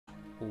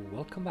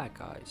Welcome back,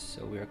 guys.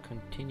 So we are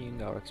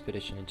continuing our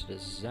expedition into the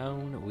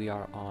zone. We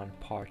are on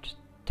part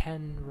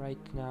 10 right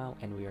now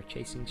and we are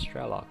chasing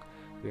S.T.A.L.K.E.R.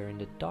 We are in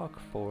the dark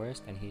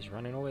forest and he's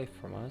running away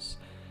from us,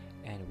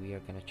 and we are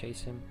gonna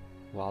chase him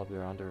while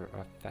we're under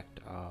effect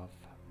of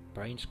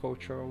brain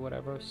scorcher or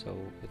whatever, so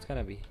it's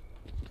gonna be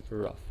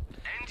rough.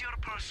 End your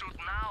pursuit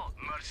now,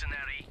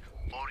 mercenary,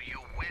 or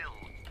you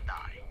will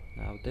die.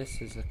 Now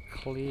this is a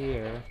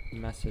clear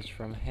message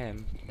from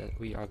him that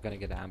we are gonna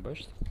get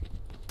ambushed.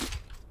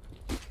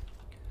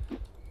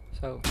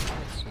 So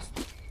let's just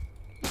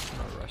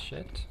rush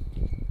it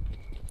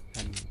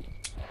and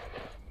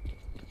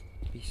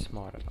be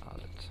smart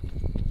about it.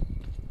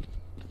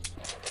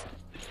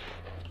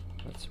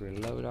 Let's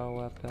reload our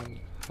weapon.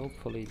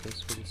 Hopefully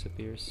this will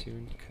disappear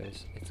soon,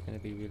 because it's going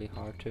to be really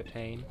hard to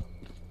aim.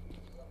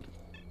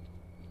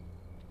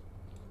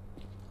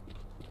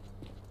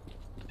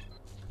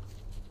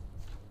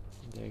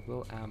 They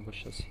will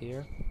ambush us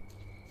here.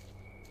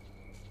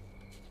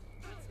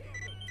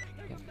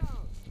 Yeah.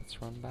 Let's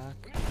run back.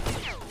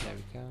 There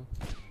we go.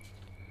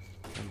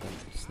 And then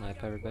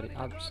snipe everybody.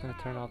 I'm just gonna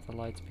turn off the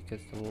lights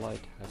because the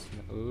light has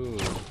no. Ooh.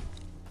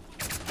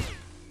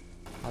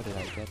 How did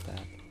I get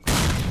that?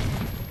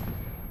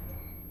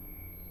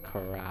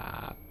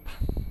 Crap.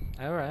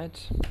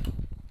 Alright.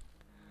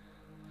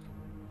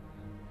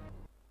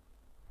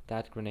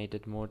 That grenade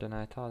did more than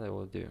I thought it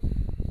would do.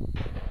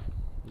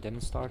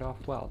 Didn't start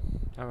off well.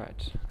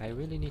 Alright. I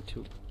really need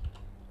to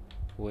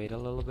wait a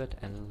little bit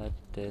and let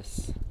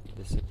this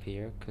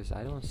disappear, because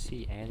I don't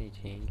see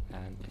anything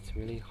and it's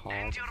really hard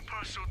End your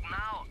pursuit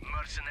now,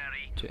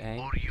 mercenary, to aim.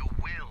 or you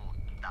will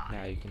die.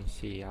 Now you can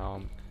see how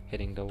I'm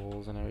hitting the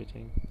walls and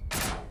everything.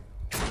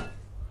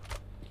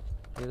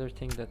 The other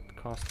thing that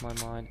crossed my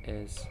mind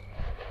is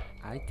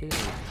I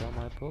didn't withdraw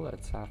my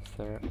bullets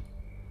after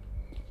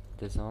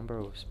the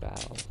Zombies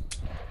battle.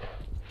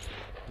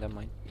 That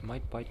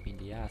might bite me in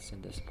the ass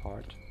in this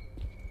part.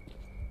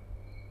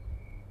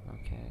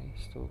 Okay,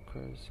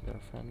 stalkers, they're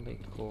friendly,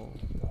 cool.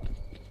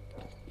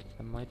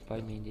 That might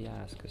bite me in the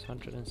ass, because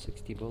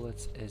 160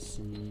 bullets is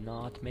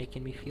not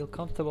making me feel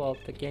comfortable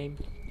at the game.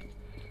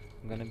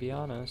 I'm gonna be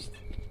honest.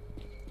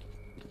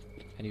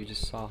 And you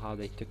just saw how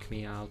they took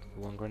me out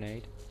with one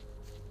grenade.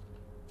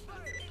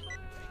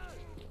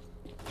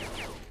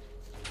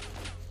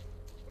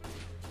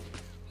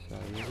 So I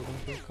really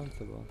don't feel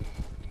comfortable.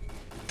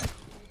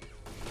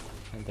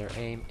 And their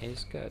aim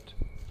is good.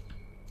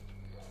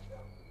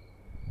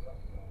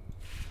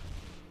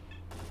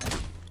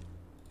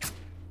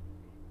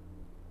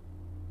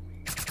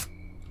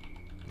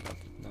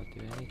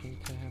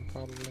 To him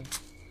probably.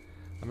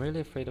 I'm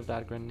really afraid of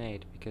that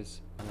grenade,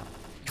 because when I'm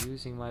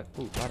using my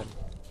got him.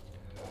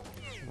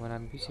 When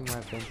I'm using my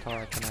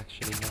Vintar, I can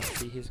actually not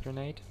see his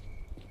grenade.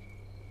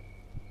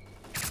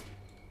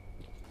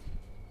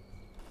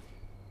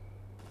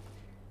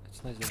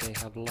 It's nice that they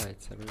have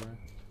lights everywhere,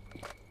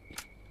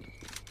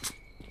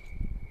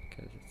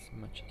 because it's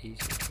much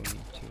easier for me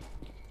to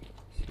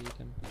see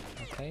them.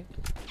 Okay.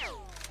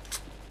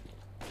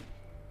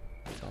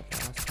 That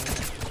last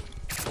one.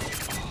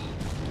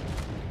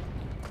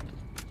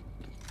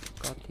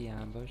 Got the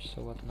ambush,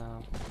 so what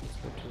now? Let's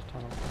go to the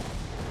tunnel.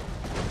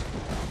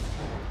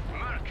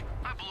 Merc,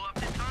 I blew up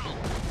the tunnel.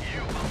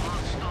 You will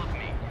not stop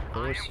me.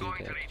 I am going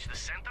to did. reach the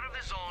center of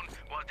the zone,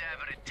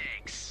 whatever it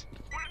takes.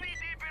 We're knee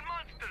deep in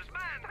monsters,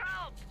 man,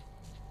 help!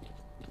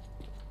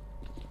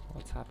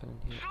 What's happening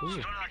here? Ooh.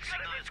 S.T.A.L.K.E.R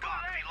signal is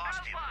gone. We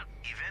lost him.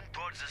 Event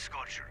towards the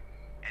Scorcher.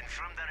 And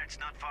from there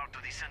it's not far to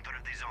the center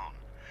of the zone.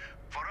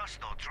 For us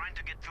though, trying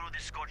to get through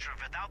the Scorcher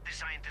without the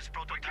scientist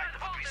prototype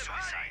would be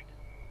suicide.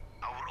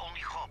 Our only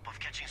hope of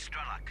catching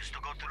S.T.A.L.K.E.R is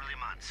to go to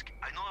Limansk.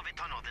 I know of a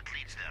tunnel that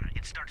leads there.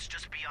 It starts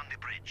just beyond the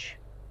bridge.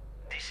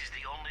 This is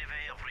the only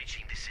way of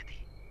reaching the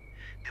city.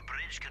 The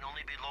bridge can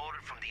only be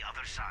lowered from the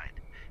other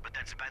side, but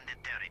that's bandit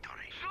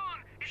territory.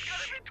 Soon! It's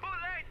gonna be too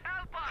late!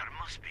 Help us! There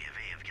must be a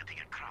way of getting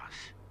across.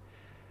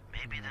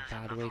 Maybe there's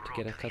Bad way to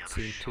get a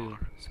cutscene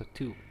too. So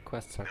 2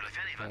 quests are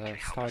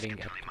starting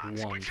at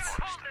once.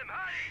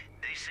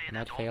 I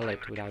might fail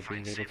it without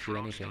being able to do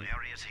anything.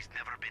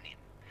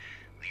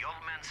 The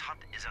old man's hut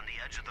is on the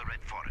edge of the Red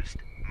Forest.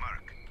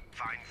 Merc,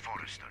 find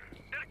Forrester.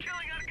 They're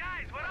killing our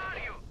guys! Where are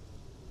you?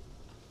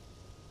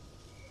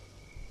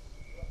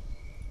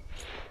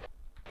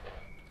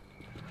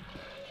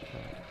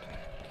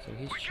 So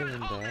he's chilling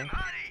there.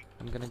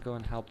 I'm gonna go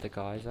and help the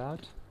guys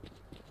out.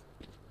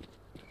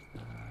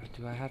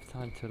 Do I have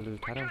time to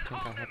loot? I don't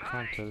think I have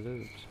time to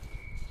loot.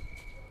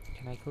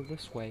 Can I go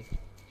this way?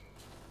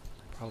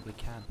 I probably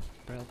can.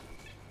 Brill.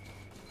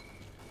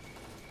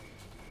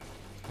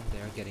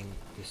 They're getting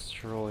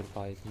destroyed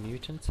by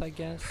mutants, I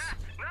guess.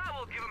 Now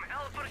we'll give them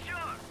hell for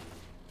sure.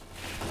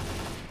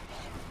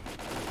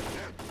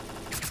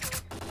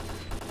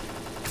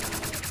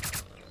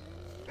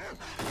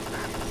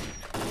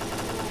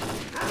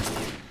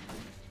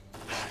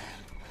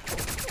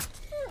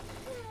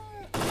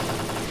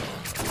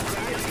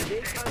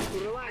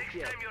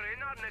 Next time you're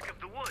in our neck of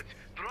the woods,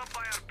 drop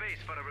by our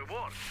base for a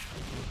reward.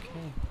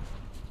 Okay.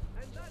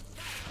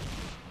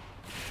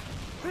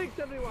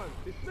 Victim everyone.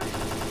 Dismiss.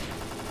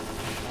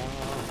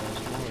 Oh,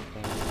 there's more of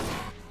them.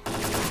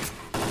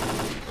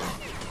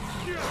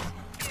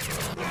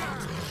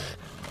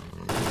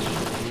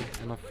 Actually,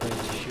 I'm afraid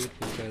to shoot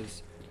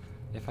because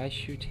if I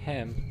shoot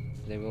him,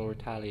 they will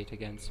retaliate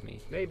against me.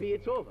 Maybe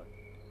it's over.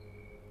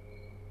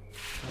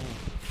 Oh,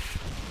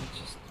 let's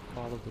just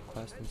follow the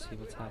quest and see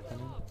what's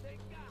happening.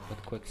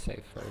 But quick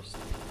save first.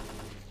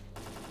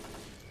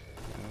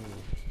 Oh.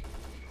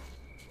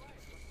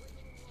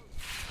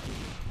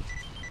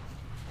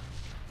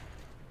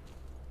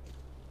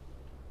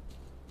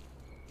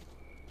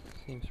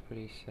 Seems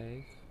pretty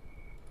safe.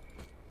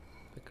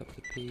 Pick up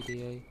the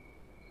PDA.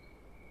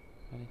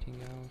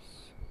 Anything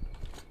else?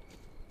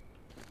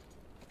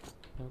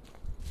 Nope.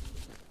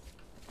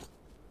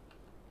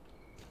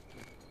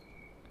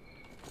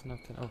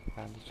 Nothing. Oh,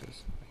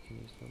 bandages. I can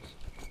use those.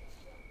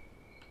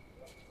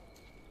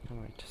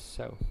 Alright,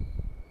 so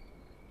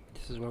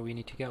this is where we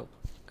need to go.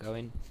 Go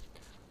in.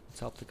 Let's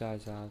help the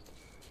guys out.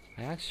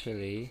 I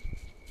actually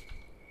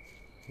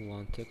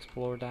want to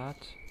explore that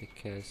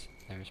because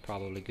there's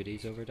probably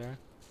goodies over there.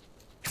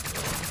 I'm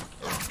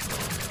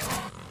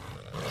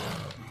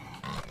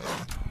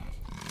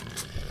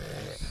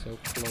so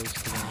close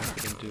to them I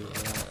couldn't do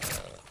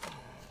that.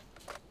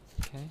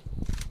 Okay,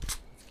 let's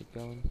keep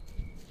going.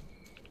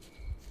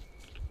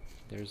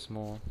 There's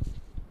more.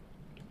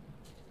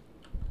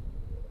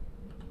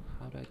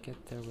 How do I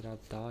get there without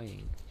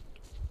dying?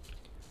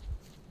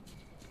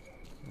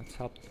 Let's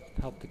help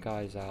the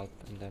guys out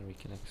and then we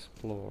can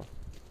explore.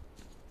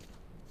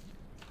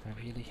 I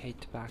really hate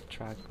to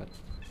backtrack, but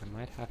I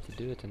might have to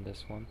do it in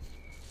this one.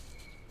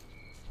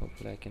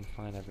 Hopefully I can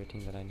find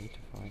everything that I need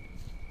to find.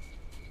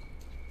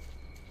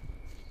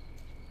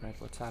 Right,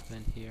 what's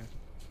happening here?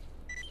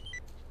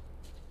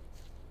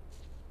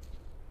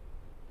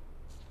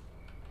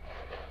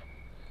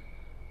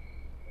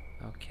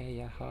 Okay,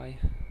 yeah, hi.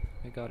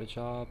 We got a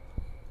job.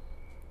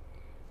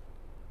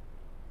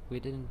 We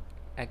didn't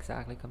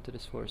exactly come to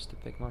this forest to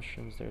pick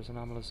mushrooms. There's an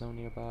anomalous zone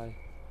nearby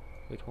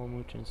with whole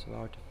mountains of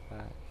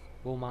artifacts.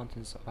 Whole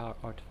mountains of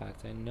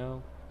artifacts. I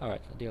know.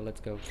 Alright, deal,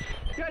 let's go.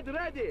 Get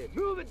ready!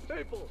 Move it,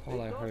 people!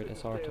 All I heard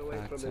is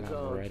artifacts and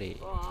I'm ready.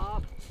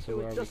 So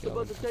where are we just going?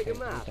 about to take a Okay,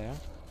 nap. there.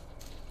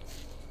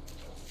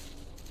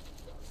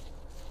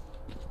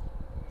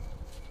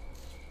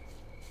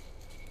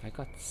 I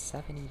got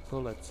 70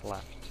 bullets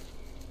left.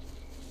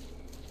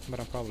 But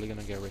I'm probably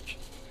gonna get rich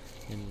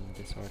in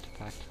this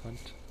artifact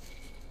hunt.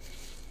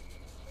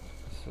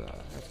 So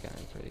that's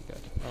getting pretty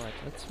good. Alright,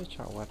 let's switch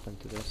our weapon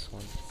to this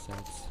one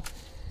since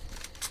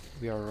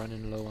we are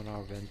running low on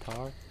our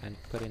Ventar and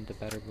put in the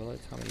better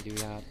bullets. How many do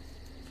we have?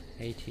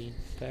 18.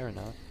 Fair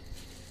enough.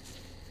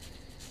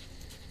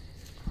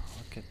 Oh,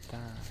 look at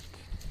that.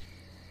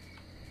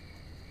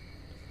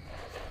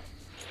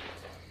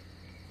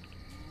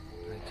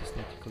 I just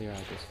need to clear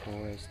out this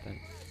forest and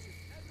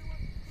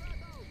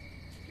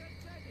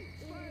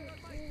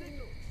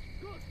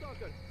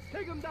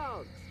Take him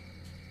down!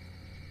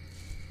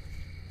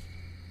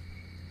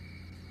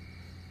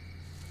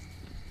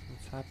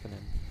 what's happening?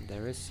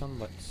 There is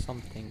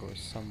something or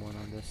someone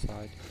on this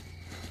side.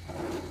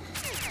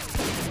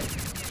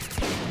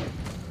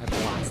 I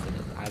blasted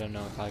it. I don't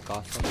know if I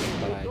got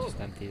something, but I just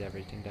emptied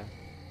everything there.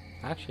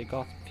 I actually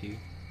got a few.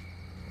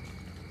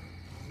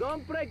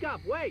 Don't break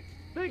up! Wait!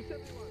 Fix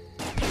it!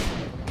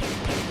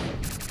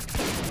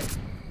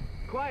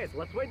 Quiet,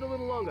 let's wait a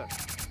little longer.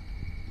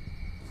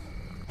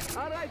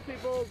 Alright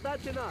people,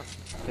 that's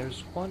enough.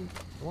 There's one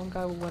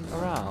guy who went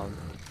around.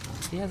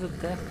 He has a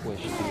death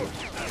wish, dude.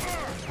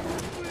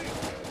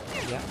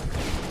 Yeah.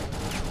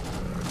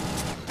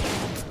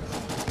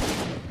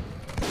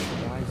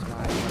 Why is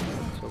my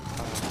weapon so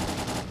fast?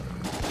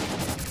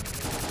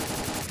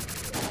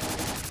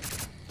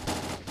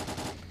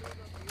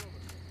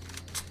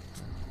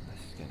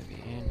 This is gonna be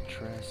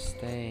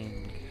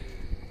interesting.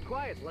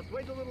 Quiet, let's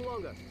wait a little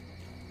longer.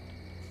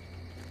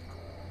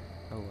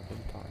 Oh, a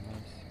Vintar,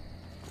 nice.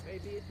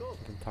 Maybe it's over.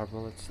 Vintar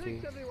bullets too.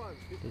 Fix everyone.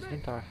 Does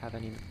Vintar have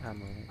any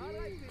ammo in it?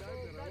 Alright people,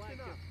 that's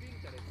enough.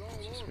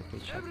 Let's just quickly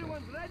check them.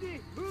 Everyone's ready?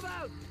 Move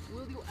out!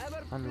 Will you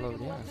ever Unload,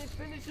 freaking yeah. let me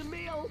finish a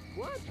meal?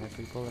 What?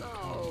 Every bullet No,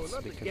 counts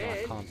not because again.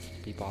 I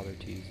can't be bothered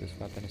to use this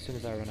weapon. As soon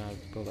as I run out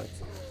of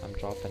bullets, I'm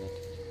dropping it.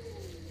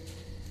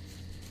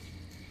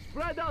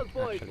 Spread out,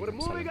 boys. Actually, We're I'm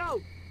moving selling.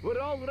 out. We're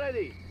all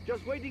ready.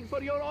 Just waiting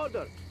for your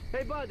order.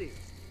 Hey, buddy.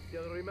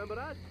 Still remember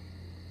us?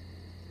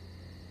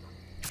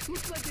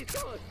 Looks like they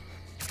saw us.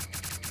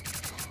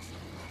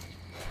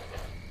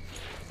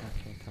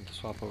 Okay, time to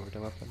swap over the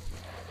weapon.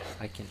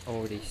 I can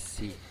already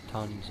see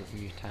tons of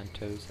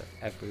mutantos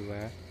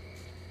everywhere.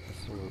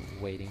 So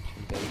we're waiting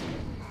to invade.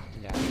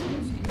 Yeah, I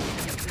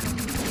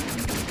can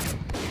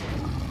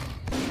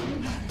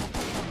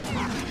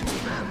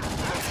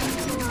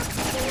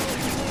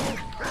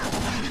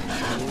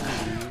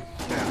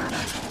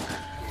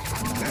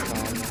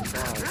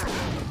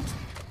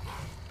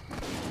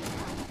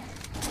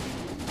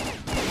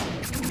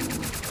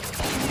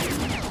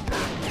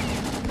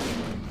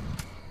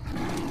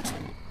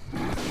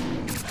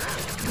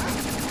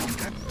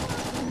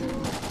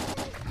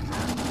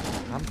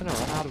gonna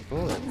run out of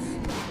bullets.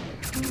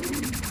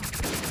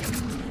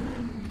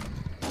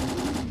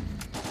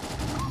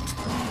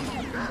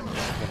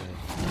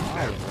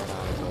 I didn't run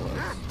out of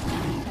bullets.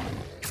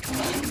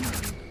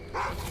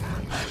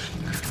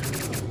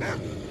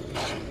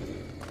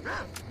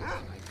 Oh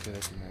my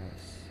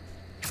goodness.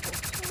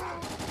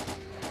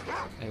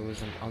 It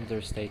was an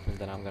understatement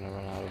that I'm gonna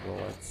run out of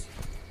bullets.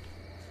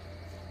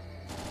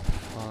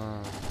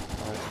 Alright,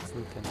 let's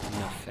look at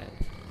nothing.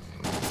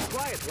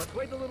 Quiet, let's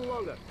wait a little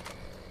longer.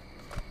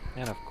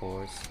 And of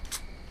course,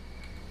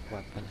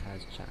 weapon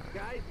has jam.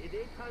 Guys, it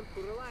ain't time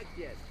to relax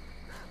yet.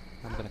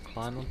 I'm gonna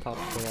climb on top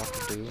of the rock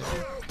of doom.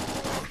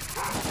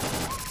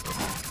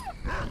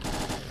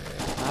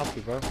 I'll help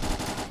you, bro.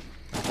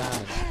 I'm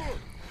jamming.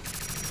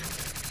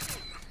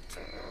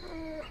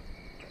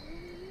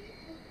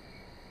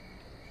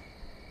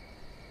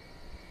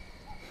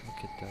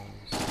 Look at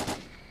those.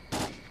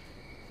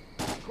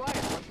 Quiet,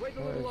 let's wait a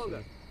Where little is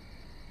longer.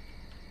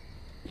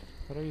 he?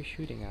 What are you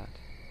shooting at?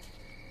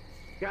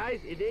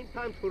 Guys, it ain't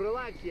time to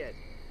relax yet.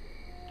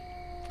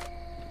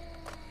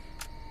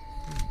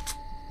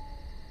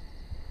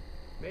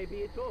 Maybe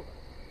it's over.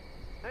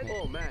 And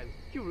oh man,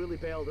 you really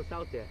bailed us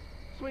out there.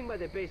 Swing by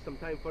the base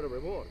sometime for a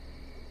reward.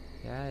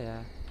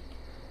 Yeah.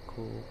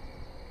 Cool.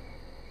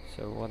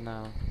 So what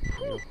now?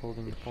 You're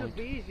holding the It point. should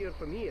be easier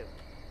from here.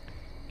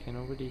 Can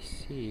already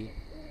see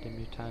the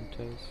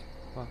mutantos.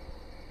 What?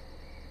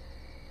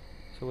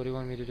 So what do you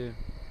want me to do?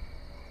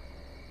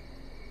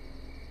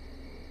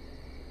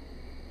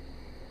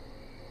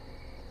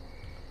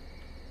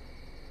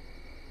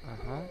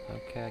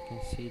 Okay, I can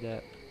see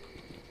that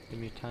the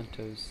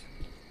mutantos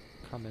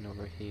coming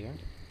over here.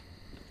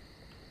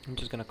 I'm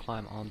just gonna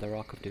climb on the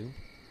Rock of Doom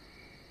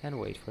and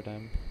wait for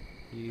them.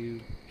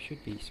 You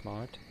should be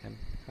smart and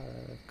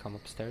come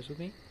upstairs with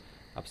me.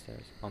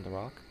 Upstairs on the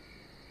rock.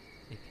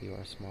 If you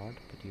are smart,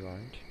 but you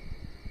aren't.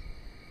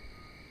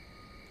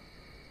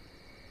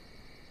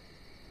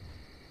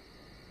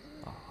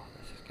 Oh,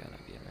 this is gonna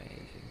be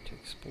amazing to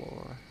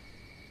explore.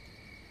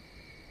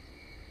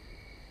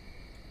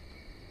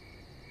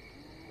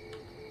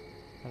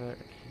 Are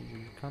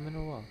you coming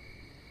or what?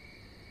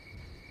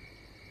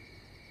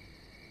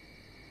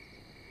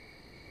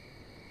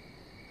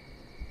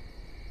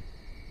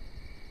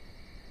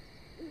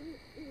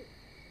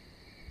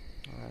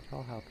 Alright,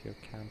 I'll help you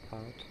camp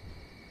out.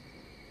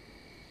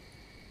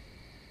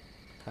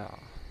 Oh.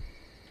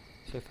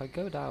 So if I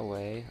go that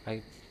way,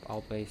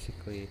 I'll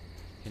basically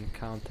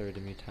encounter the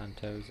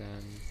mutantos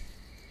and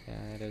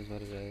yeah, it is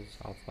what it is.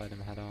 I'll fight them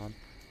head on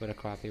with a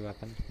crappy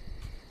weapon.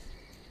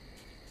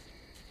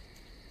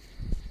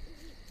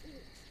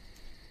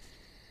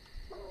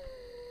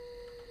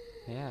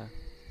 Yeah,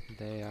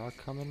 they are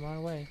coming my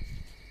way.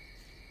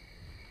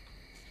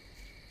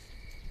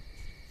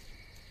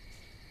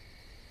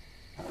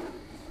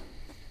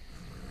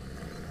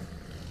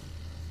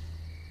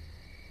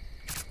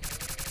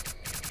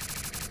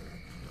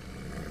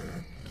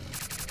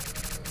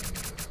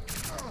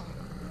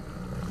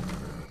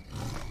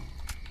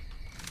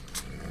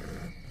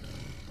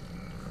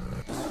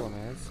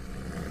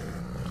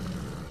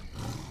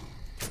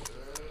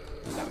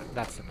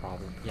 That's the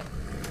problem, yeah.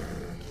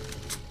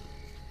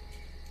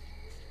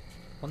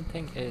 One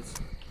thing is,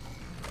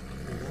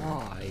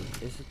 why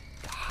is it...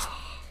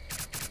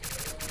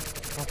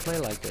 I'll play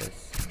like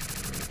this.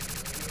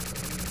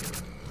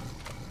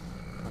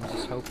 I'm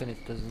just hoping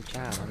it doesn't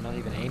jam. I'm not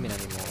even aiming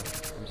anymore.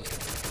 I'm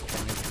just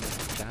trying to make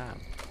it jam.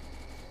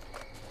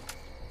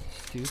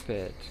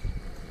 Stupid.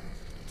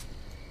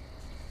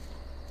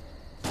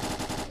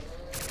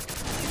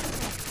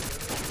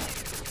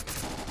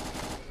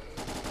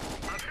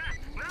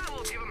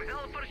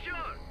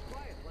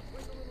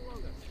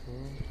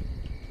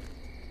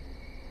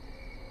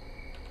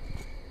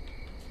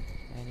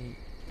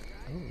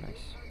 Oh,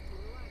 nice.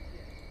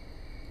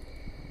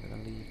 I'm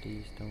gonna leave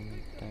these, don't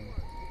leave them.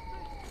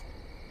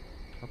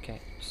 Okay,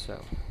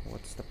 so,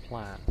 what's the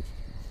plan?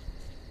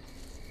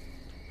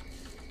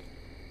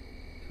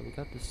 So we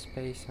got the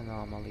space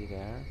anomaly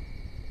there.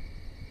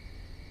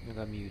 We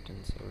got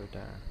mutants over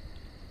there.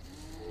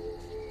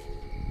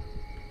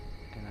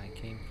 And I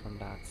came from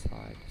that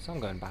side. So I'm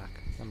going back.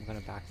 I'm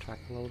gonna backtrack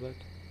a little bit.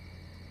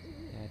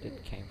 Yeah, I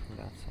did came from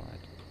that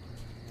side.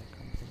 I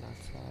come from that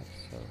side,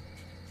 so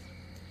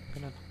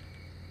I'm gonna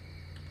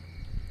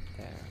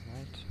there,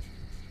 right?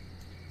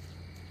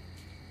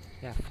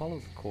 Yeah, follow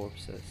the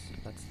corpses.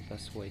 That's the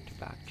best way to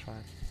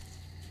backtrack.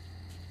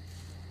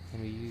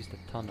 And we use the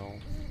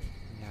tunnel.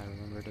 Yeah, I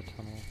remember the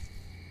tunnel.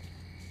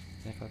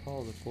 And if I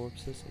follow the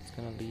corpses, it's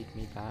gonna lead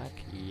me back.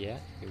 Yeah,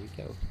 here we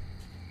go.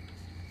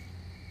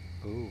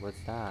 Ooh,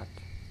 what's that?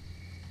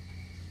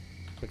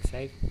 Quick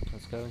save.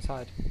 Let's go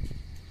inside.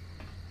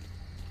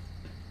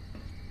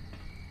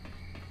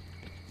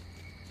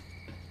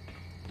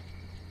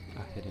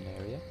 A hidden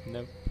area?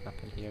 Nope,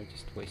 nothing here,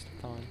 just a waste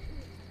of time.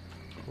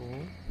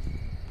 Cool.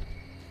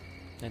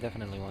 I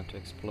definitely want to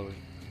explore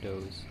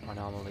those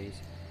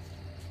anomalies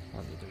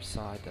on the other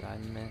side that I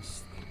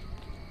missed.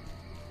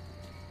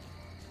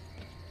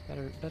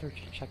 Better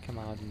to check them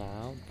out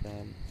now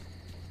than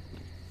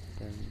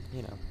than,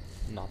 you know,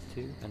 not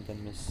to, and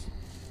then miss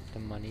the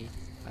money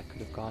I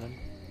could have gotten.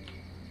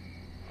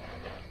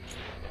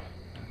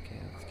 Okay,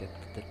 let's get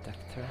the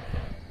detector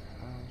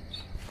out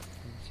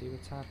and see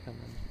what's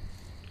happening.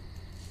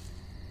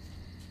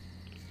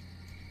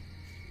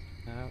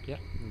 Now, yep,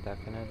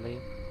 definitely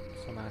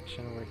some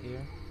action over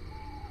here.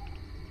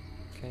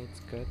 Okay, it's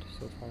good.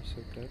 So far,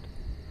 so good.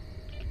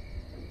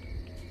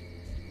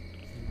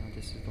 Now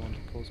this is the one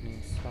that pulls me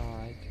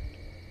inside.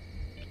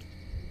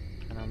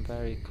 And I'm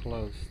very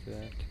close to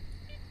it.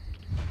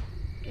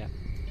 Yeah.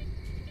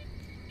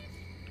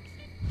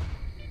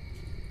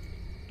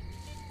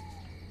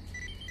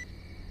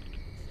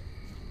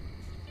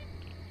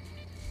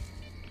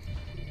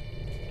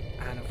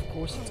 And of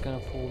course it's gonna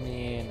pull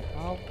me in.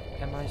 How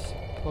am I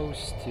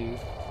supposed to?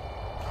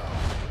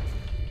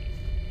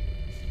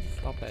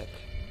 Stop it.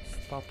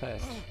 Stop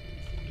it.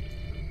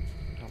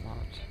 Come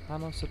on. How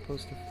am I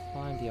supposed to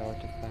find the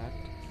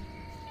artifact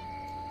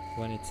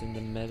when it's in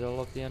the middle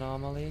of the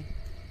anomaly?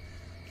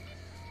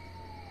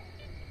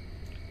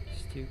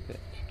 Stupid.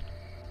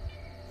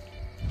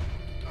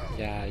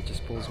 Yeah, it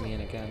just pulls me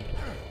in again.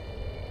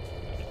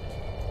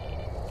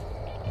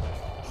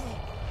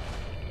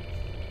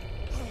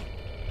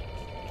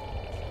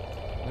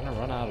 I'm gonna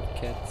run out of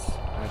kits.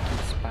 I keep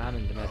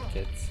spamming the med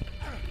kits.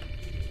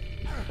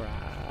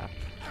 Crap.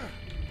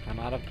 I'm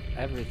out of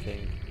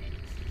everything.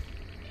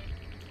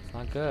 It's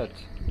not good.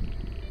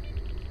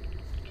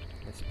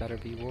 This better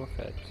be worth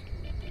it.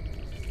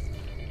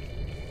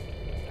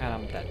 And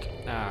I'm dead.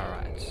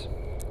 Alright.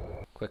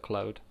 Quick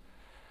load.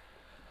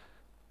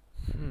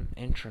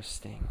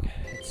 Interesting.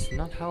 It's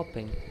not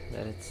helping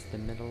that it's the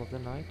middle of the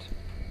night.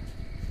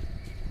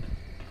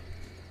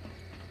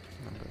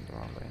 I'm going the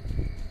wrong way.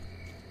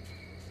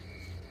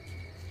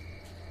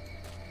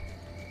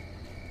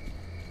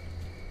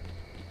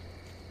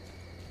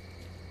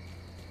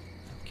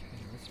 Okay,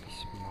 let's be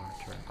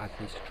smarter. At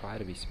least try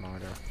to be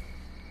smarter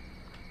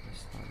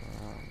this time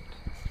around.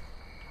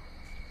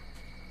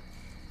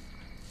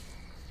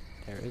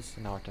 There is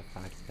an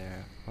artifact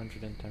there,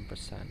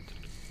 110%.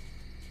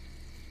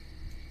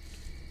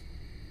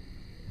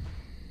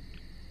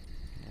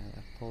 Yeah,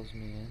 that pulls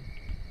me in.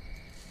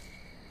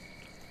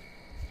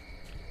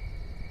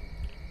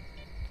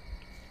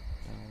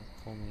 That will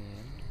pull me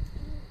in.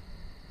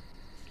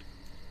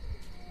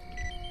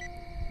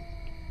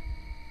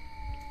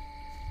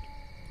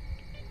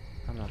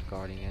 I'm not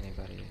guarding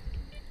anybody.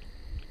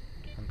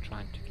 I'm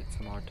trying to get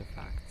some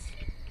artifacts.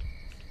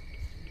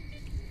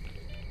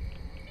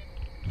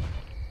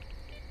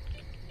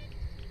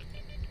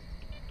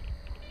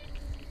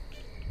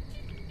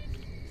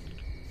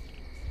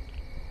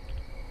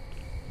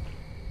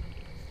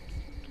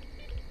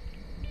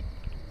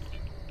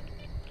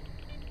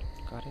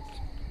 Got it.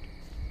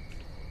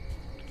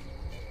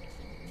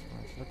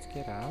 Right, let's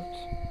get out.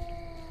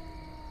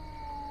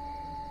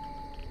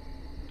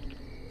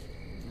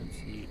 Let's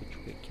see which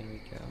way can we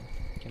go.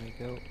 Can we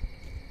go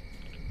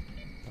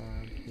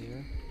around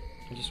here?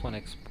 I just want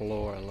to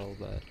explore a little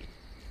bit.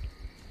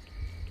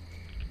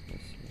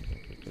 This seems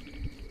like a good...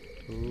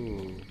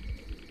 Ooh.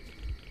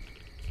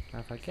 Now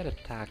if I get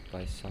attacked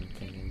by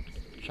something and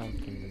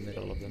jumped in the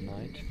middle of the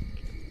night,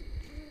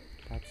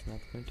 that's not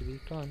going to be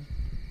fun.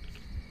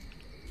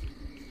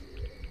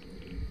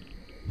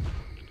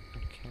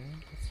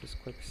 Let's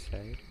just quick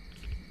save.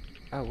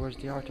 Oh, where's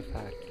the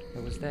artifact?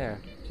 It was there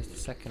just a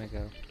second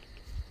ago.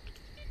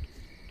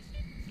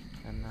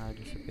 And now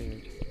it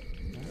disappeared.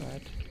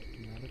 Alright,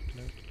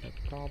 no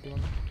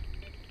problem.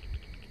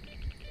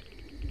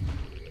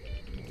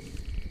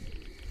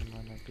 I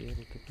might not be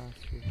able to pass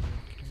through here,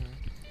 can I?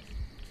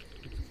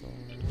 Let's go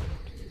around.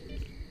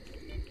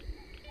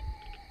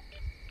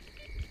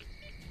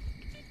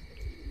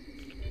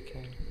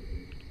 Okay.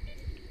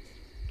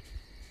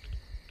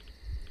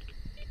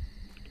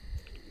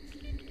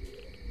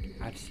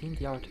 I've seen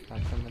the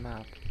artifact on the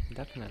map,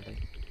 definitely,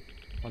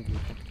 on the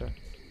detector,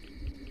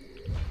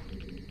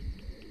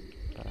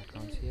 but I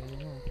can't see it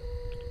anymore.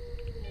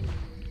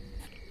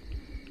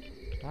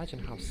 Imagine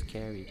how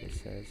scary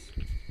this is.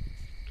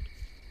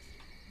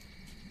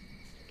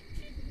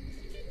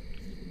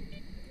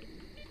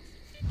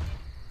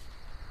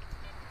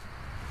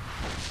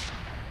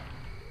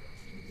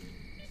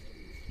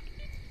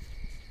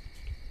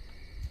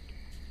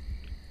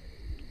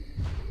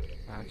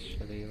 I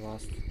actually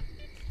lost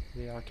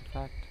the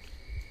artifact.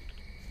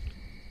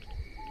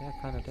 Yeah,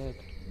 kinda did.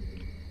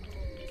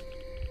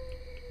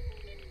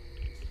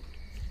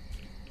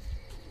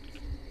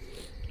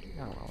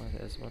 Oh well,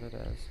 it is what it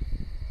is.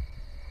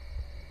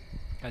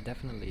 I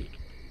definitely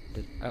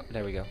did. Oh,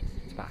 there we go.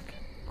 It's back.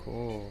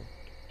 Cool.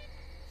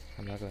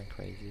 I'm not going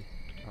crazy.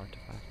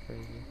 Artifact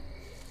crazy.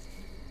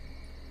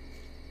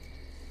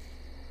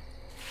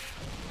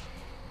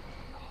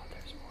 Oh,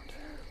 there's more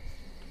there.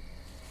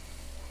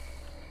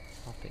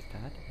 I'll take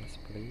that. Yes,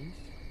 please.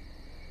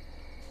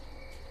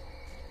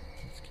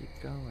 Let's keep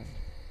going.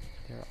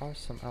 There are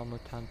some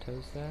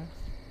EL-BANDITOS there.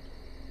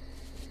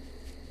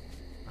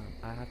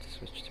 I have to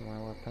switch to my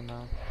weapon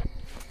now.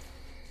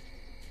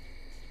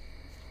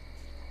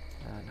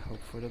 And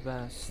Hope for the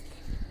best.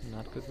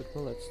 Not good with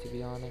bullets, to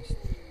be honest.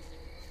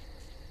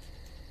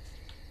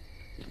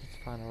 Let's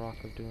find a rock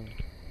of doom.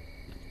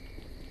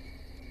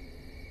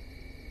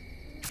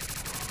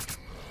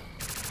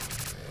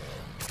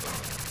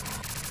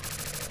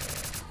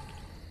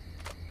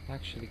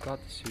 Actually got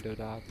the pseudo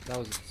dog. That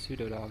was the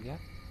pseudo dog, yeah?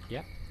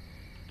 Yeah.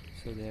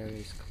 So the area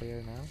is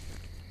clear now.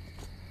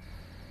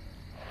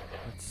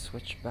 Let's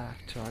switch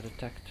back to our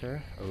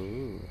detector.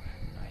 Oh,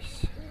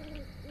 nice.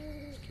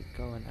 Let's keep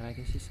going. And I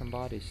can see some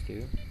bodies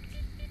too.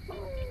 Oh,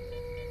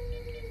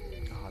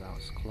 that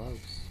was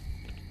close.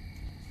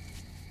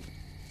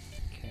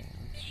 Okay,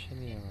 let's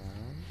shimmy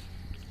around.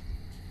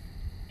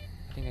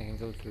 I think I can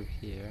go through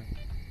here.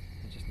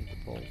 I just need the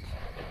bolt.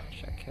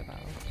 Check it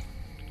out.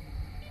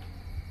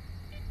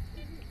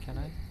 Can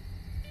I?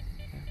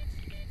 Yeah.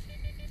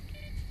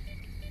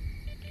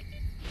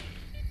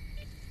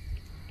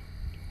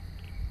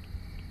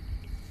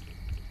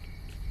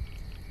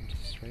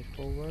 Just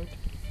straightforward.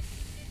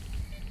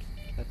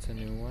 That's a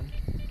new one.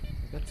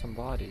 We've got some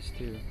bodies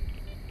too.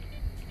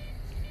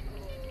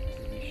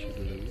 Maybe we should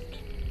loot.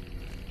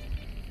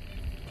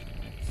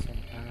 Get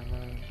some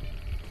ammo.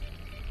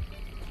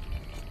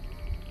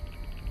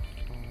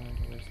 Fine,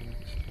 where's the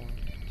next one?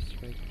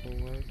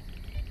 Straightforward.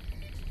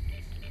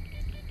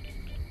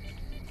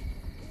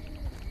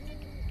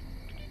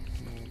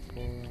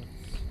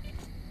 Bullets.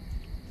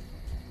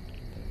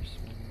 There's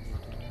one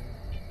over there.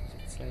 Is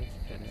it safe?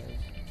 It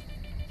is.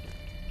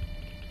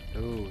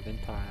 Ooh,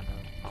 Vintar ammo.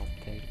 I'll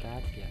take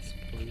that. Yes,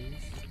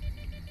 please.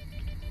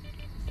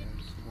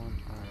 There's one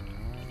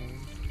around.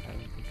 I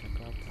don't think I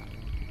got that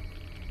one.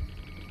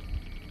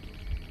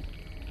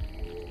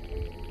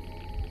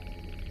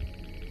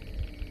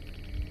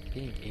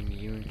 Being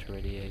immune to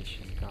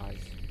radiation,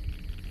 guys.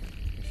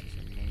 This is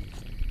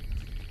amazing.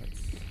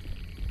 Let's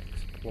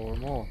explore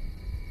more.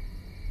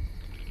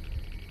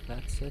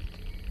 That's it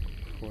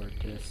for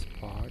this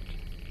part.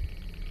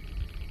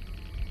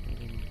 We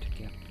need to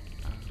get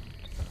out.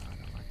 Oh, I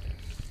don't like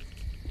this.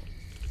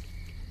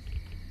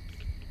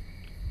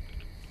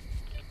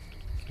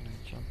 Can I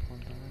jump on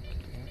that?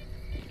 Yeah.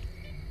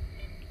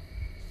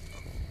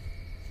 Cool.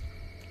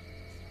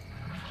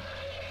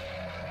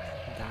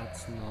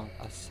 That's not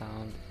a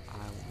sound I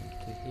want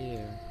to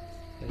hear.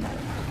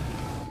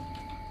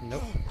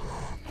 Nope.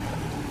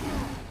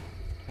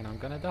 And I'm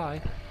gonna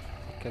die.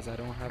 Because I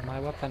don't have my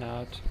weapon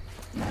out.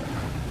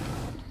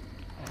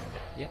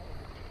 Yeah,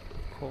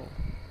 cool.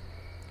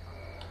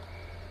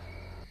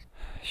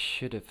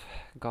 Should have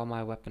got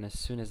my weapon as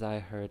soon as I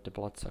heard the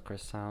bloodsucker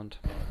sound.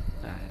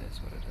 It is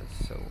what it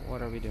is. So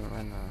what are we doing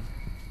right now?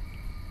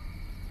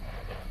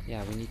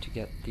 Yeah, we need to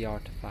get the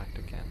artifact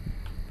again.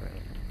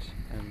 Brilliant.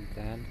 And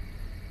then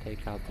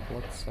take out the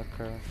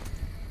bloodsucker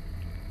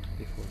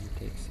before he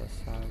takes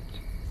us out.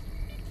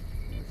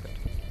 We're good.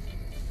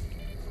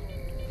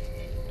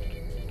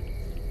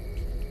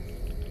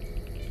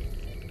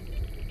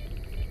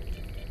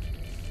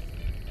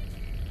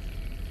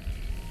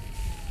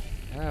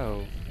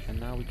 Oh, and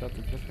now we got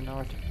the different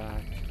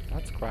artifact.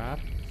 That's crap.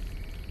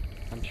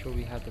 I'm sure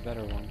we had the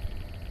better one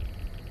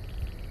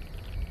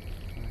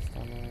last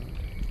time around.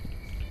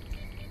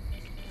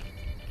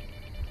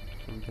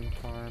 From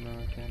Vintar ammo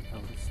again.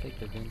 Oh, let's take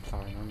the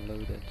Vintar and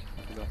unload it.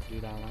 I forgot to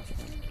do that last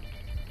time.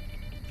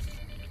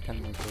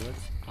 10 more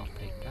bullets. I'll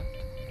take that.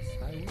 Yes,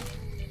 I will.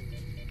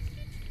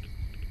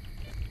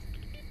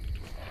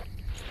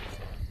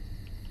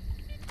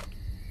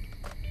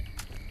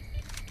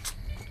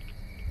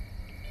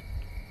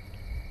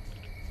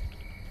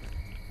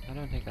 I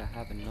don't think I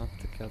have enough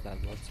to kill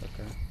that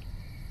bloodsucker.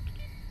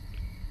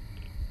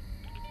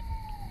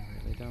 I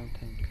really don't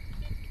think.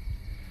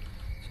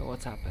 So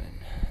what's happening?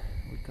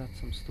 We got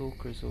some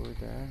stalkers over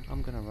there.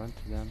 I'm gonna run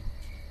to them.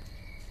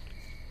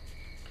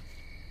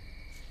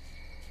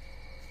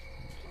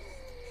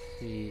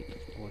 See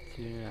what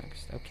to do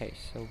next. Okay,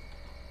 so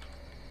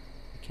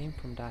we came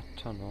from that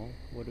tunnel.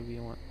 What do we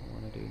want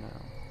to do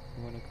now?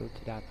 We want to go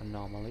to that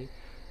anomaly.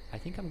 I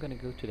think I'm gonna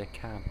go to the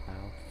camp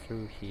now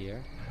through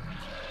here.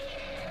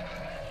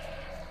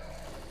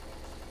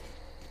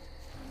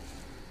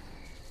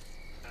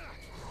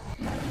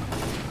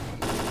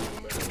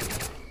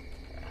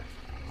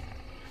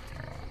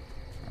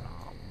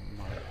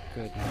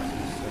 Goodness,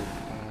 he's so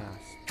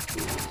fast.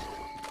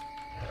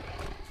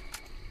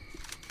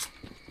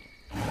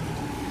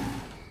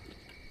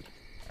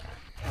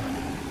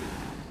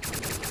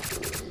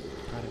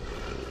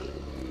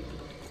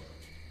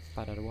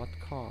 But at what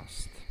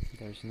cost?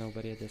 There's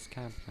nobody at this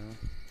camp now.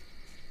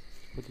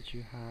 What did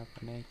you have?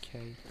 An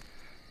AK?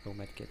 No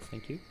medkits,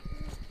 thank you.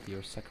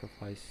 Your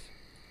sacrifice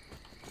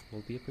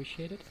will be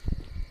appreciated.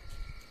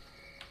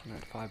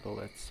 Alright, 5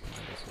 bullets.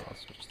 Might as well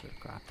switch to the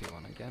crappy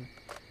one again.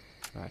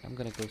 Alright, I'm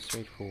gonna go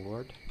straight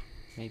forward.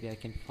 Maybe I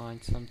can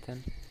find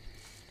something.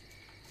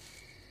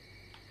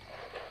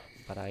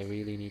 But I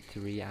really need to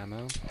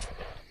re-ammo.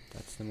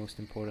 That's the most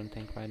important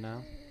thing right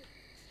now.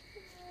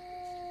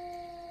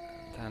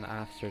 And then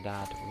after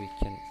that we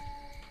can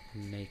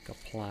make a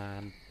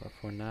plan. But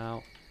for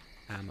now,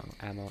 ammo,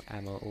 ammo,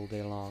 ammo all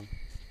day long.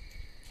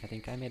 I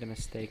think I made a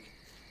mistake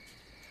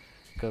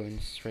going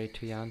straight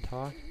to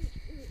Yantar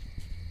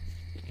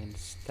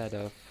instead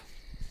of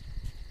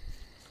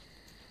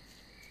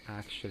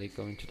actually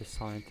going to the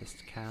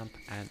scientist camp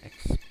and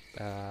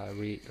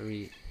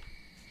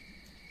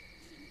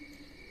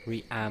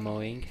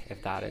re-ammoing,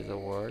 if that is a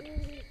word.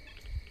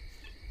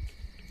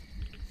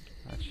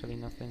 Actually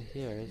nothing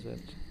here, is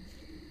it?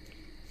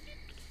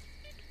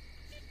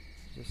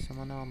 Just some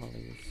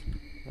anomalies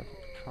that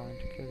are trying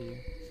to kill you.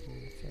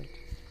 That's it.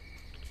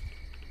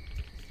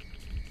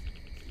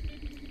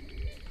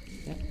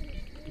 Yep,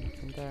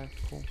 nothing there.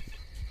 Cool.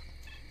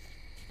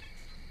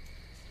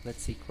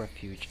 Let's seek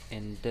refuge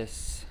in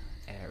this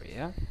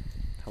area.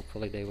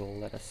 Hopefully they will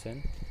let us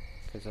in,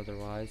 because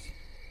otherwise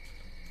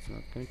it's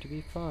not going to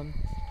be fun.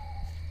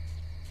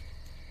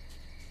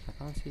 I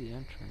can't see the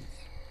entrance.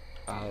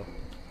 Oh.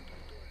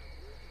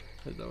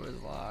 The door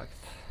is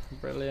locked.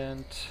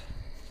 Brilliant.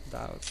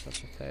 That was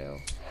such a fail.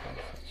 That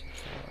was such a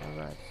fail.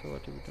 Alright, so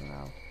what do we do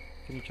now?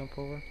 Can we jump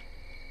over?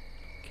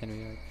 Can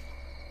we like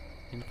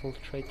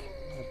infiltrate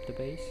the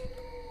base?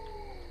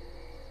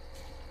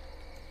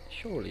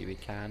 Surely we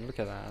can. Look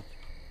at that.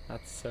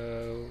 That's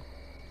so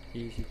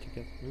easy to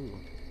get. Ooh,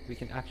 we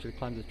can actually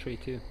climb the tree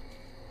too.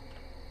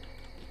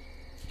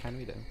 Can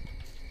we though?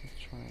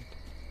 Let's try it.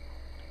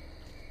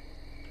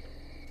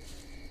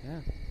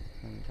 Yeah,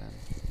 and then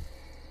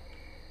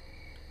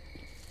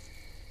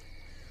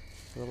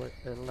will it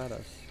let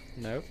us?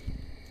 Nope.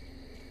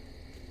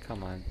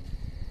 Come on.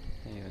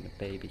 Even a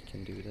baby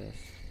can do this.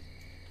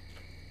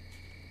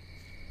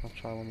 I'll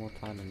try one more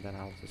time and then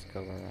I'll just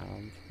go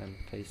around and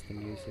face the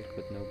music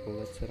with no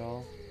bullets at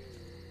all.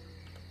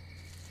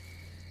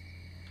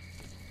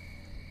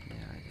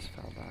 Yeah, I just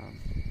fell down.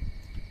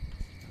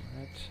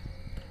 Alright.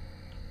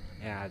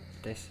 Yeah,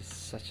 this is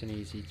such an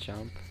easy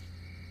jump.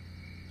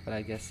 But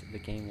I guess the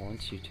game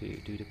wants you to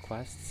do the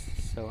quests,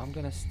 so I'm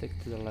gonna stick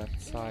to the left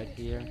side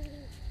here.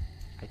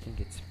 I think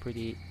it's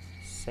pretty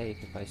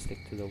safe if I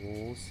stick to the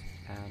walls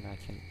and I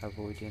can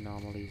avoid the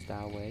anomalies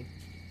that way.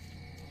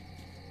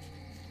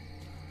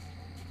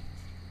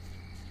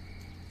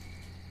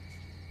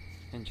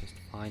 And just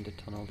find the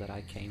tunnel that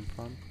I came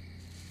from.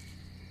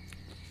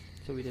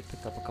 So we did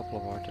pick up a couple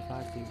of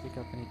artifacts. Did we pick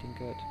up anything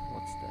good?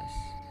 What's this?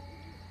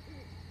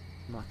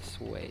 Max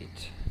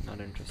weight. Not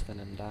interested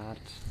in that.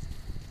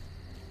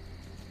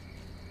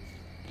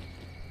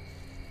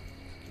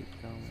 Let's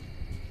keep going.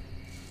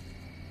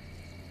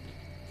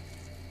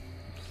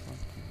 If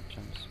something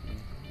jumps me,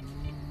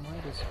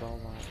 might as well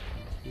walk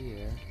from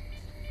here.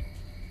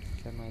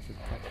 Get my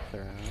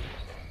detector out.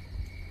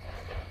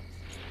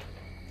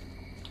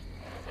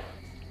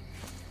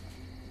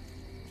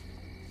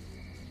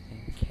 In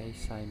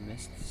case I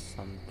missed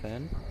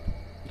something.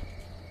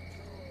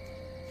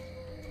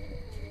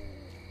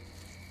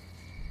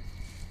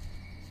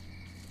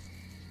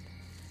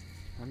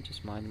 I'm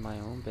just minding my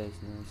own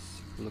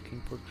business,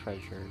 looking for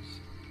treasures.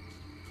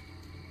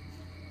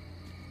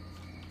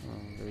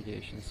 Oh, the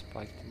radiation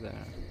spiked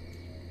there.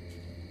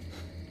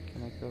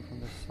 Can I go from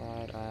the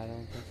side? I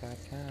don't think I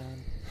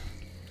can.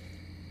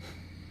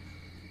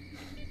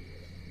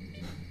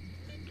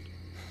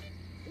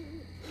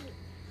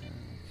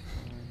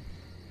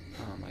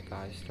 Oh, my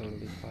guy's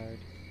totally fired.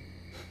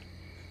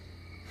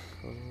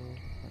 Cool,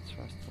 let's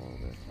rest a little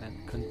bit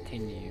and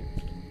continue.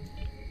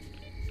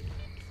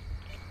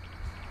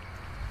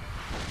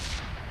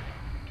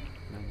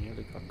 I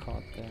nearly got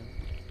caught there.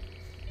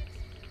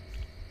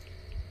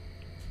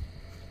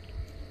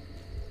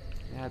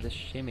 Yeah, the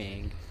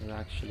shimming is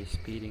actually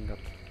speeding up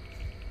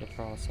the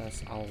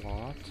process a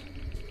lot.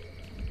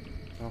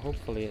 Now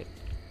hopefully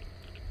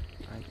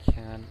I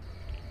can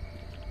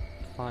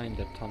find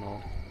the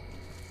tunnel.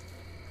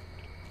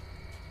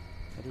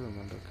 I do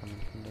remember coming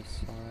from this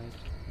side.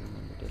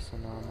 Remember this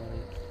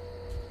anomaly.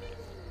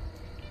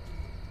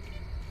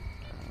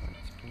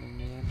 It's pulling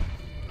me in.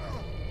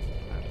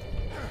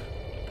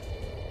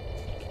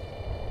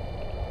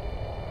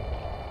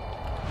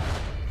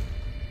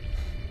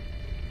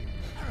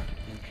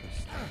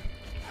 Interesting.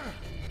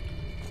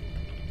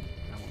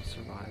 I won't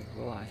survive,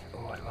 will I?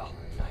 Oh, I will.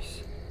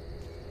 Nice.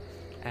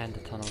 And the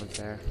tunnel is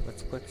there.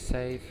 Let's quick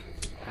save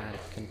and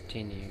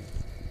continue.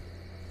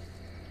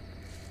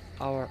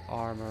 Our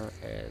armor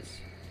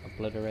is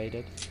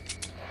obliterated,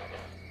 so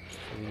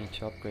we need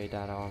to upgrade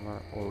that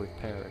armor or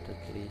repair it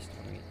at least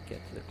when we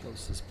get to the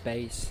closest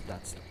base.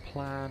 That's the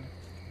plan.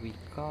 We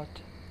got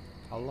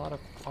a lot of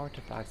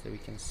artifacts that we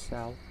can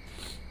sell,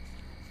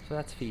 so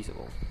that's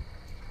feasible.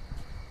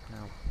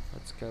 Now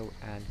let's go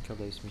and kill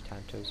those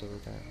mutantos over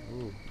there.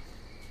 Ooh.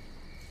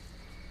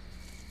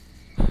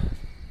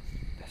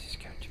 This is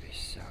going to be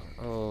so...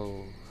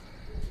 Oh,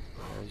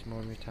 there's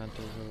more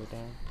mutantos over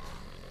there.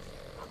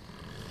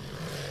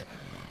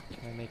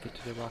 Can I make it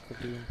to the Rock of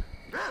Doom?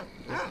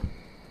 Yep.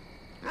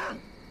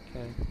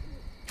 Okay.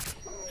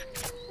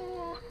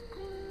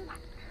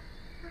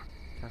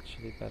 It's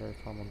actually better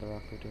if I'm on the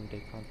Rock of Doom.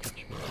 They can't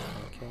touch me, they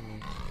can't kill me.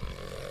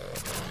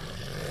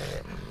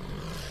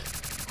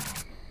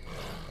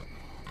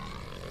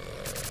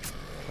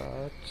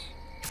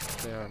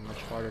 But they are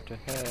much harder to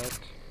hit.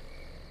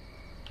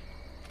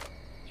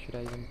 Should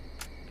I even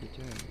be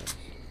doing this?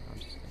 I'm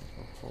just gonna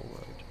go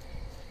forward.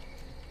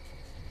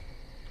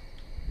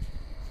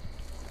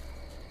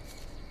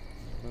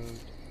 Load,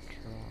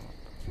 drop.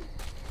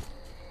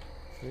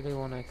 Really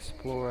want to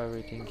explore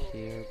everything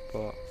here,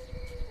 but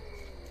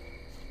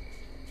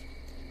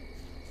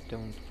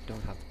don't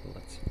have the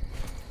bullets.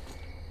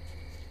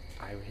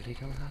 I really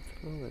don't have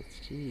the bullets.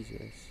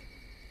 Jesus.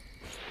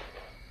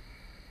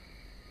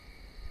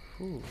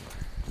 Whew.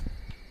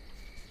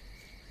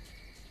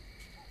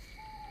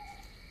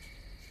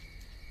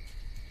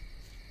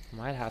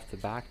 Might have to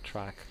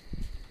backtrack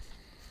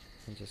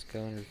and just go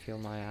and refill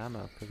my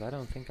ammo, because I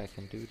don't think I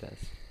can do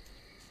this.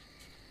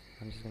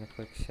 I'm just gonna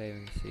click save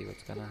and see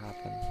what's gonna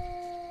happen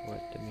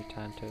with the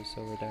mutantos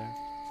over there.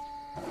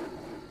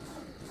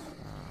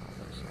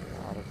 There's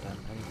a lot of them.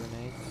 Any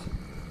grenades?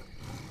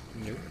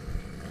 Nope.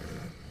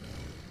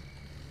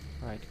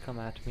 Alright, come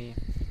at me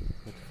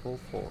with full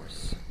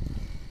force.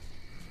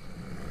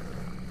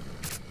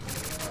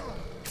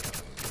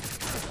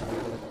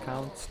 It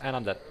counts, and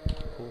I'm dead.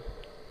 Cool.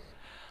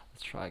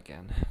 Let's try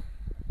again.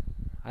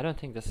 I don't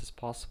think this is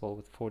possible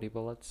with 40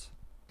 bullets.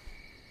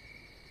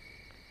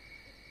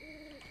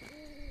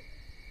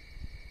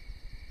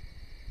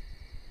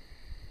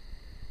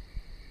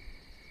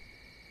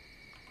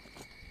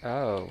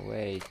 Oh,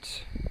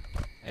 wait.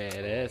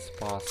 It is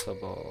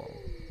possible.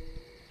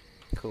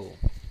 Cool.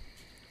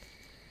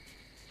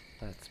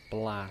 Let's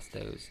blast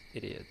those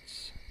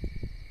idiots.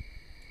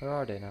 Where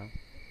are they now?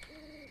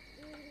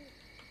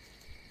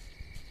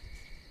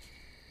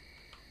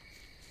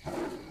 I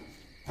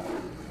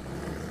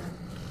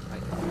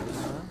can do it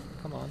now?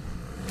 Come on.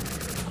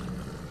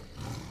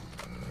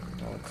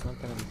 Well, it's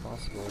not gonna be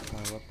possible if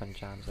my weapon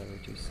jams every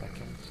 2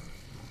 seconds.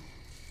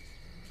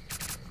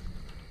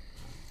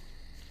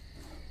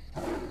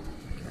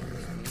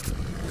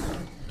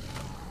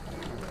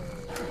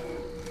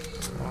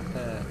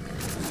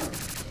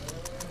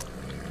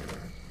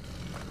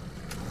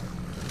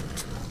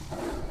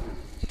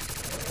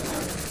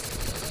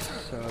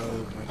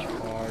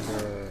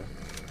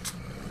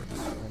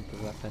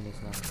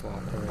 Is not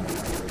cooperating.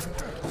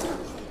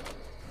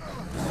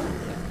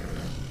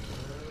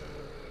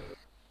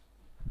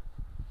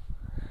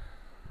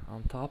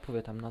 On top of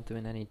it, I'm not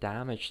doing any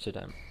damage to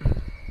them.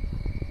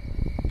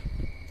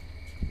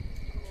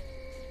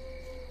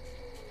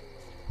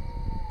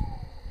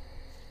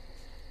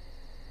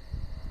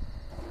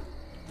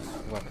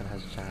 The weapon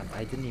has jammed.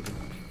 I didn't even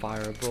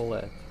fire a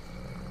bullet.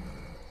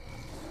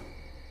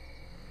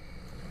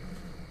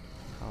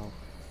 How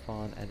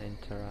fun and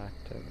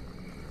interactive.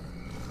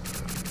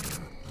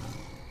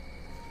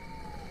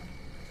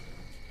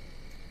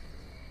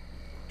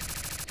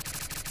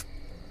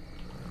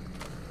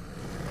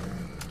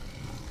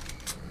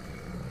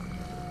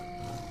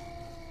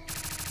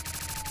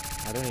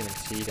 I don't even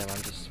see them,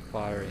 I'm just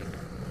firing in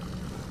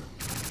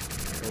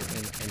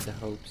the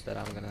hopes that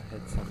I'm gonna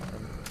hit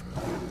something.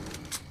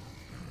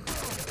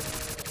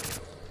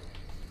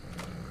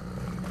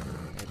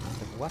 If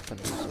the weapon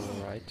was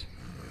alright,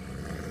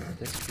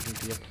 this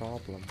wouldn't be a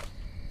problem.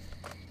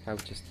 I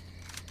would just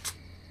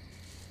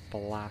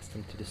blast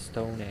into the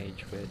Stone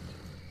Age with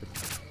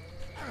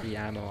the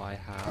ammo I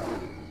have.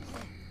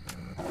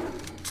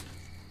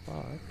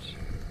 But,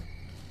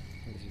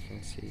 as you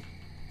can see,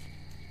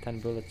 10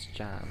 bullets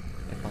jam,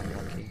 if I'm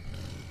lucky.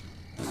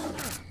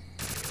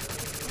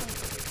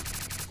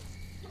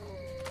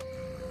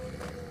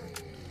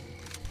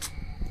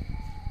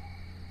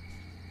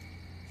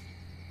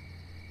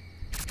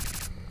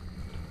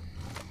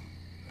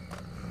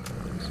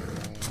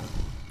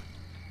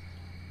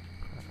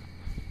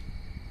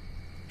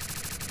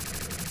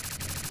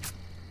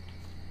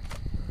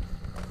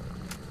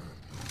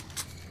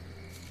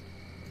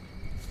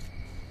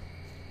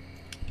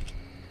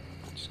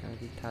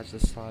 Detach the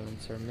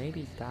silencer.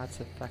 Maybe that's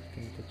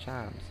affecting the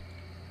jams.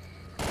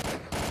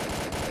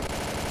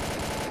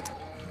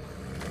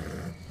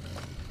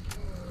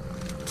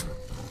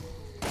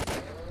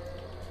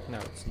 No,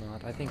 it's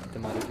not. I think the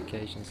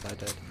modifications I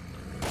did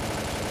are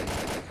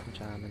actually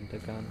jamming the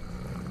gun.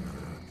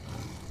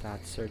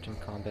 That certain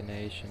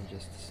combination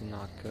just is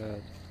not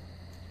good.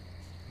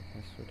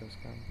 That's for those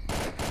guns.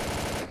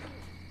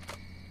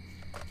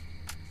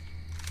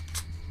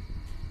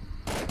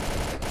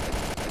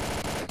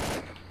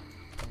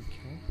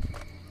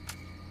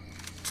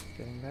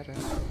 Getting better.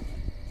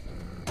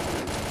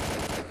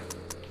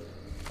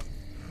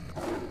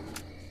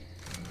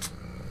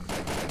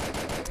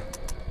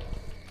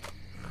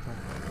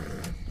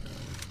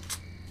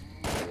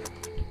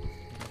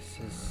 This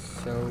is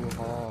so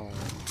hard.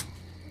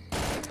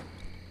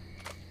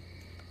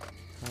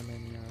 How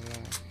many are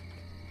left?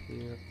 A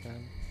few of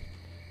them.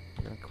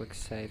 I'm gonna quick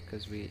save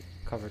because we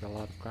covered a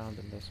lot of ground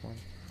in this one.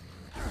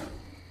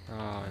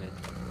 Oh, and it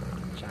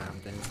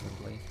jammed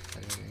instantly. I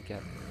didn't even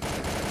get.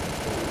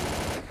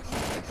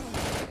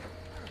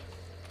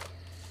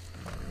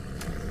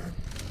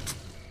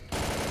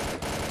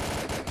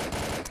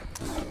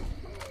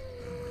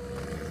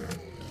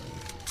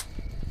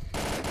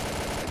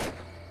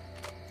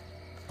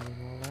 Any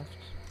more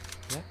left?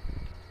 Yeah.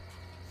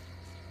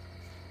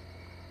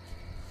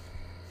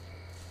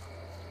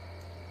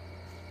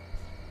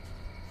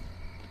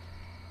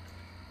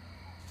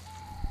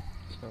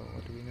 So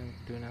what do we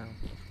do now?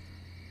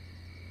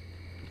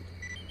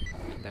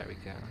 There we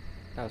go.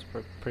 That was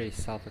pretty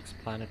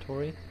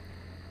self-explanatory.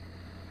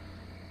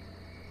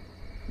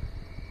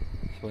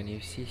 So when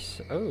you see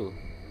oh,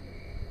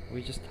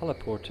 we just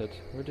teleported.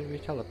 Where did we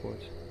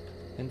teleport?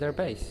 In their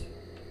base.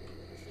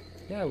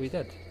 Yeah, we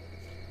did.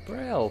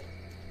 Brill.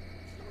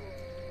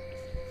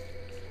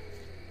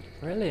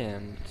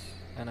 Brilliant.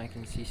 And I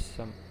can see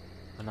some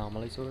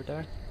anomalies over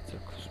there. Let's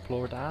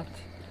explore that.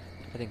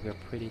 I think we're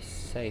pretty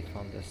safe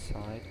on this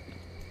side.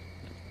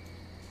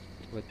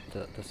 With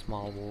the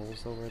small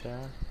walls over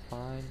there.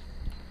 Fine.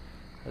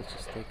 Let's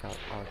just take out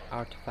our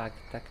artifact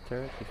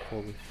detector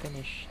before we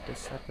finish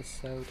this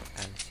episode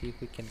and see if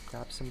we can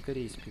grab some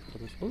goodies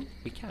before this. Oh,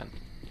 we can.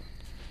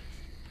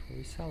 Before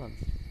we sell them.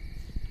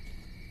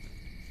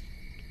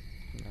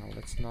 Now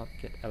let's not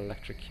get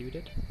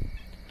electrocuted.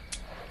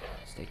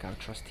 Let's take our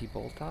trusty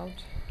bolt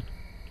out.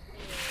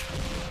 That's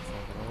not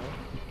gonna work.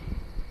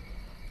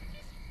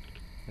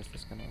 Is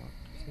this gonna work?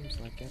 Seems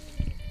like it.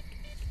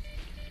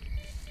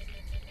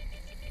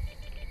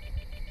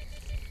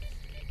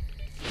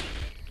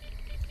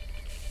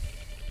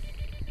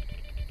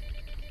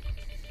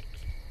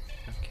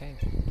 Okay.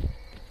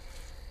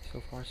 So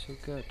far so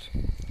good.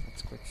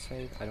 Let's quick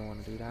save. I don't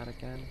want to do that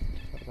again.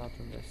 What about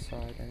on this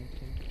side?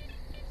 Anything?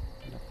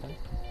 Nothing.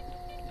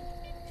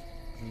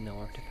 No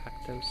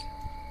artifactos.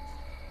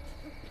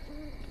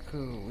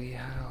 Cool, we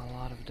have a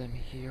lot of them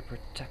here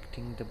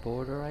protecting the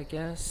border, I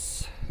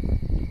guess.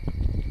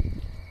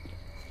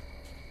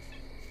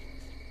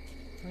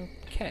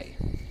 Okay.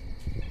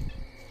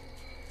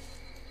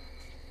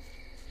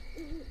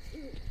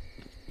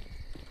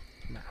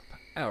 Map.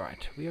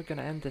 Alright, we are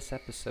gonna end this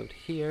episode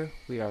here.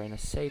 We are in a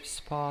safe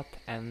spot,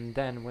 and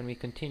then when we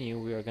continue,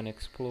 we are gonna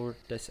explore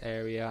this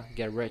area,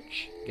 get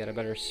rich, get a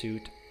better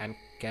suit, and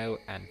go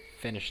and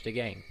finish the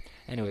game.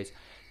 Anyways,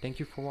 thank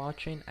you for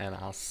watching, and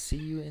I'll see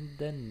you in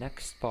the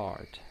next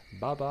part.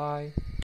 Bye bye.